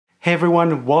Hey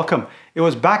everyone, welcome. It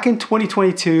was back in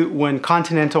 2022 when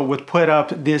Continental would put up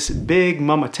this big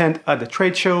mama tent at the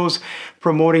trade shows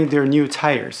promoting their new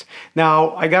tires.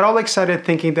 Now, I got all excited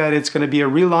thinking that it's going to be a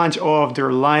relaunch of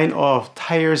their line of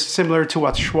tires similar to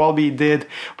what Schwalbe did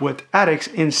with Addicts.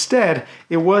 Instead,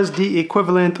 it was the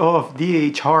equivalent of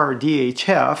DHR,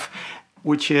 DHF,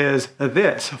 which is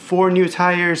this: 4 new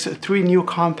tires, 3 new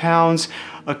compounds,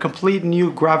 a complete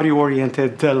new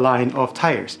gravity-oriented line of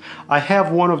tires. I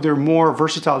have one of their more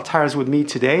versatile tires with me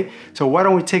today, so why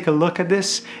don't we take a look at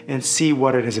this and see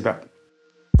what it is about.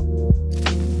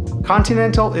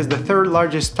 Continental is the 3rd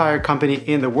largest tire company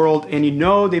in the world, and you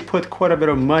know they put quite a bit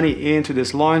of money into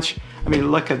this launch. I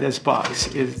mean, look at this box.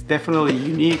 It's definitely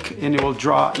unique and it will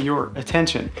draw your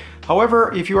attention.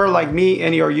 However, if you are like me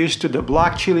and you are used to the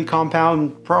black chili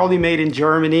compound, probably made in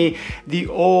Germany, the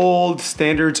old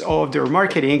standards of their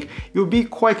marketing, you'll be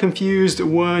quite confused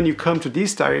when you come to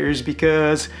these tires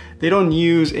because they don't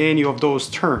use any of those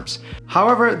terms.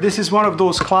 However, this is one of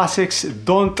those classics.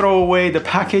 Don't throw away the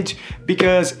package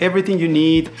because everything you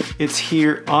need is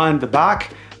here on the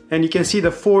back. And you can see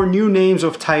the 4 new names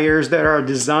of tires that are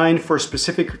designed for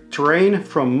specific terrain,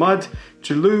 from mud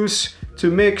to loose to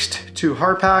mixed to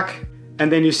hard pack. And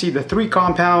then you see the 3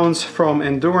 compounds, from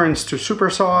endurance to super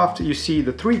soft. You see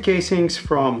the 3 casings,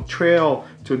 from trail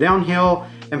to downhill.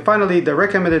 And finally, the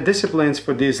recommended disciplines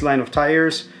for this line of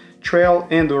tires: trail,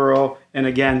 enduro, and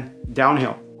again,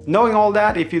 downhill. Knowing all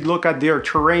that, if you look at their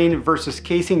terrain versus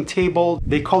casing table,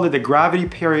 they call it the gravity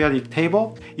periodic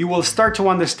table, you will start to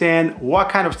understand what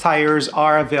kind of tires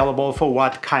are available for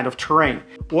what kind of terrain.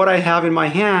 What I have in my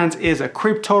hands is a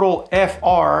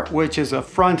Kryptotal-FR, which is a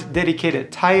front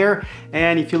dedicated tire.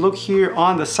 And if you look here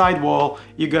on the sidewall,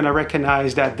 you're gonna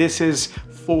recognize that this is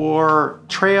for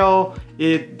trail.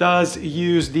 It does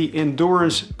use the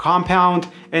endurance compound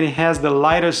and it has the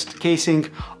lightest casing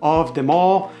of them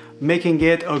all, making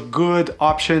it a good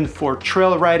option for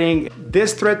trail riding.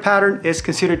 This thread pattern is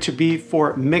considered to be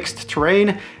for mixed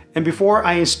terrain. And before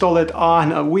I install it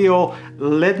on a wheel,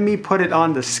 let me put it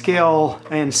on the scale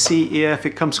and see if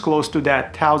it comes close to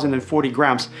that 1,040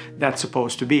 grams that's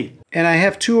supposed to be. And I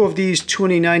have 2 of these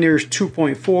 29ers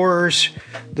 2.4s.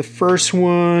 The first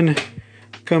one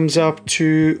comes up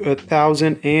to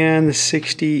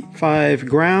 1,065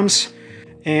 grams.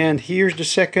 And here's the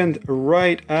second,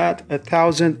 right at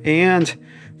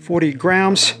 1,040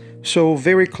 grams. So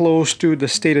very close to the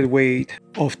stated weight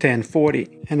of 1,040.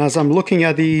 And as I'm looking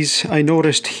at these, I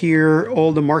noticed here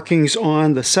all the markings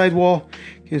on the sidewall.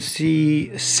 You can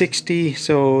see 60,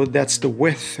 so that's the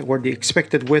width or the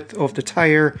expected width of the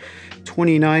tire.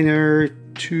 29er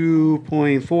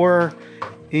 2.4,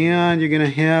 and you're gonna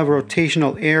have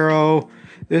rotational arrow.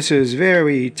 This is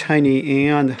very tiny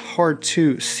and hard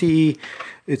to see.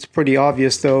 It's pretty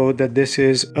obvious though that this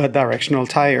is a directional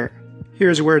tire.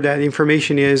 Here's where that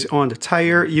information is on the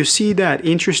tire. You see that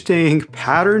interesting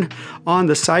pattern on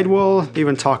the sidewall. They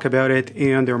even talk about it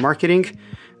in their marketing.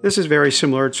 This is very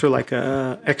similar to like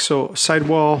a EXO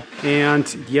sidewall.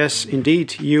 And yes,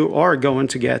 indeed, you are going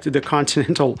to get the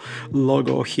Continental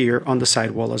logo here on the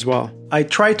sidewall as well. I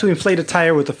tried to inflate the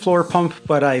tire with a floor pump,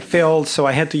 but I failed, so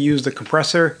I had to use the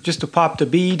compressor just to pop the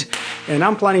bead. And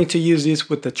I'm planning to use this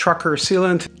with the trucker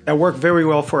sealant that worked very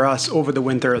well for us over the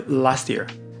winter last year.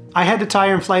 I had the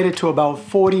tire inflated to about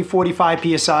 40-45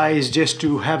 psi's just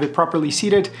to have it properly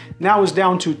seated. Now it's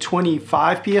down to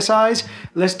 25 psi's.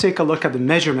 Let's take a look at the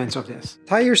measurements of this.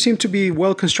 Tires seem to be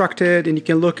well constructed, and you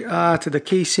can look at the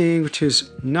casing, which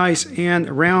is nice and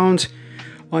round.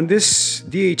 On this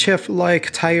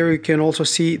DHF-like tire, you can also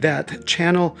see that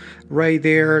channel right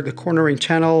there, the cornering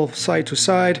channel side to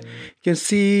side. You can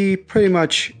see pretty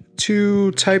much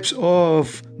 2 types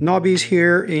of knobbies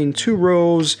here in 2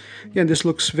 rows. Again, this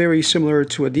looks very similar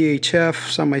to a DHF,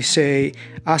 some might say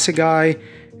Assegai.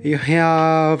 You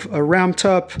have a ramped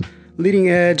up leading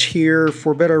edge here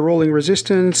for better rolling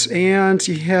resistance, and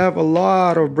you have a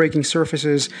lot of braking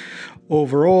surfaces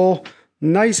overall.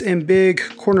 Nice and big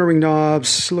cornering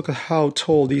knobs. Look at how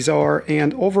tall these are.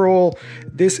 And overall,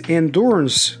 this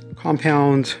endurance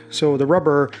compound, so the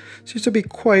rubber, seems to be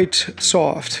quite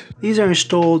soft. These are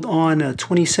installed on a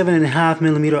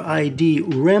 27.5mm ID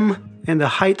rim, and the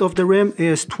height of the rim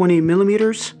is 20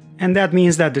 millimeters. And that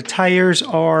means that the tires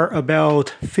are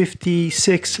about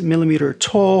 56 millimeter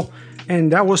tall,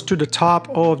 and that was to the top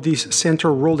of these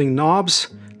center rolling knobs.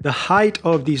 The height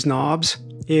of these knobs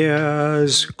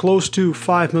is close to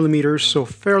 5 millimeters, so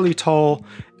fairly tall.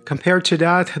 Compared to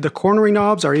that, the cornering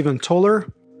knobs are even taller.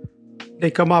 They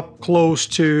come up close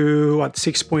to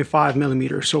 6.5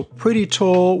 millimeters, so pretty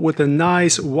tall with a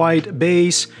nice wide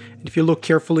base. If you look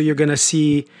carefully, you're gonna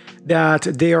see that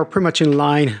they are pretty much in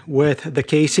line with the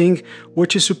casing,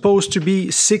 which is supposed to be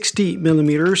 60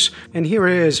 millimeters, and here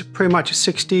it is pretty much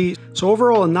 60. So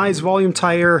overall, a nice volume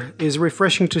tire. Is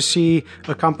refreshing to see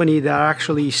a company that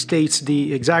actually states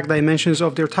the exact dimensions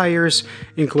of their tires,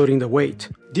 including the weight.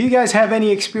 Do you guys have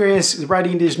any experience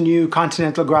riding these new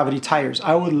Continental gravity tires?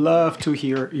 I would love to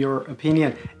hear your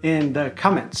opinion in the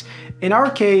comments. In our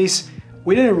case,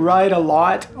 we didn't ride a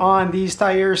lot on these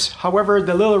tires. However,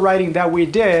 the little riding that we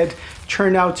did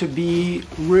turned out to be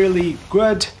really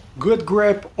good. Good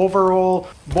grip overall,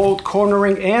 both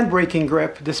cornering and braking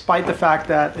grip, despite the fact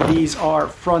that these are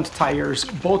front tires,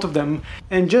 both of them.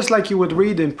 And just like you would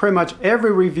read in pretty much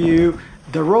every review,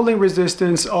 the rolling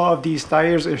resistance of these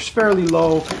tires is fairly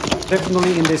low,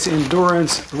 definitely in this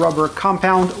endurance rubber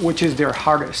compound, which is their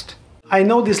hardest. I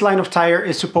know this line of tire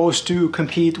is supposed to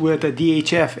compete with the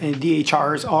DHF and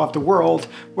DHRs of the world.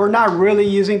 We're not really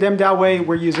using them that way.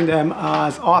 We're using them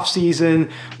as off-season,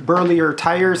 burlier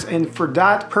tires, and for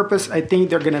that purpose, I think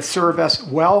they're gonna serve us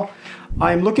well.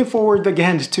 I'm looking forward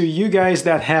again to you guys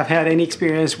that have had any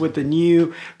experience with the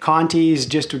new Contis,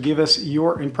 just to give us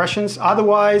your impressions.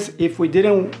 Otherwise, if we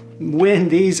didn't win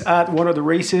these at one of the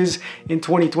races in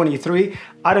 2023,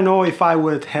 I don't know if I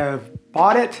would have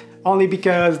bought it, only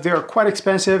because they're quite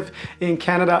expensive in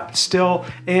Canada still.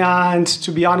 And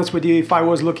to be honest with you, if I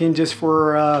was looking just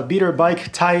for a beater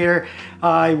bike tire,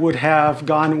 I would have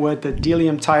gone with the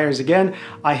Delium tires again.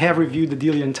 I have reviewed the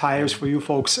Delium tires for you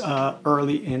folks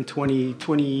early in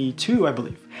 2022, I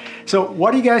believe. So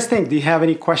what do you guys think? Do you have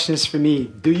any questions for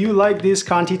me? Do you like these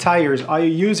Conti tires? Are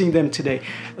you using them today?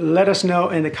 Let us know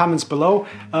in the comments below.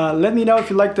 Let me know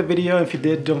if you liked the video. If you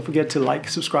did, don't forget to like,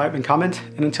 subscribe, and comment.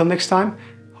 And until next time,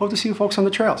 hope to see you folks on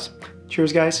the trails.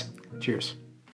 Cheers, guys. Cheers.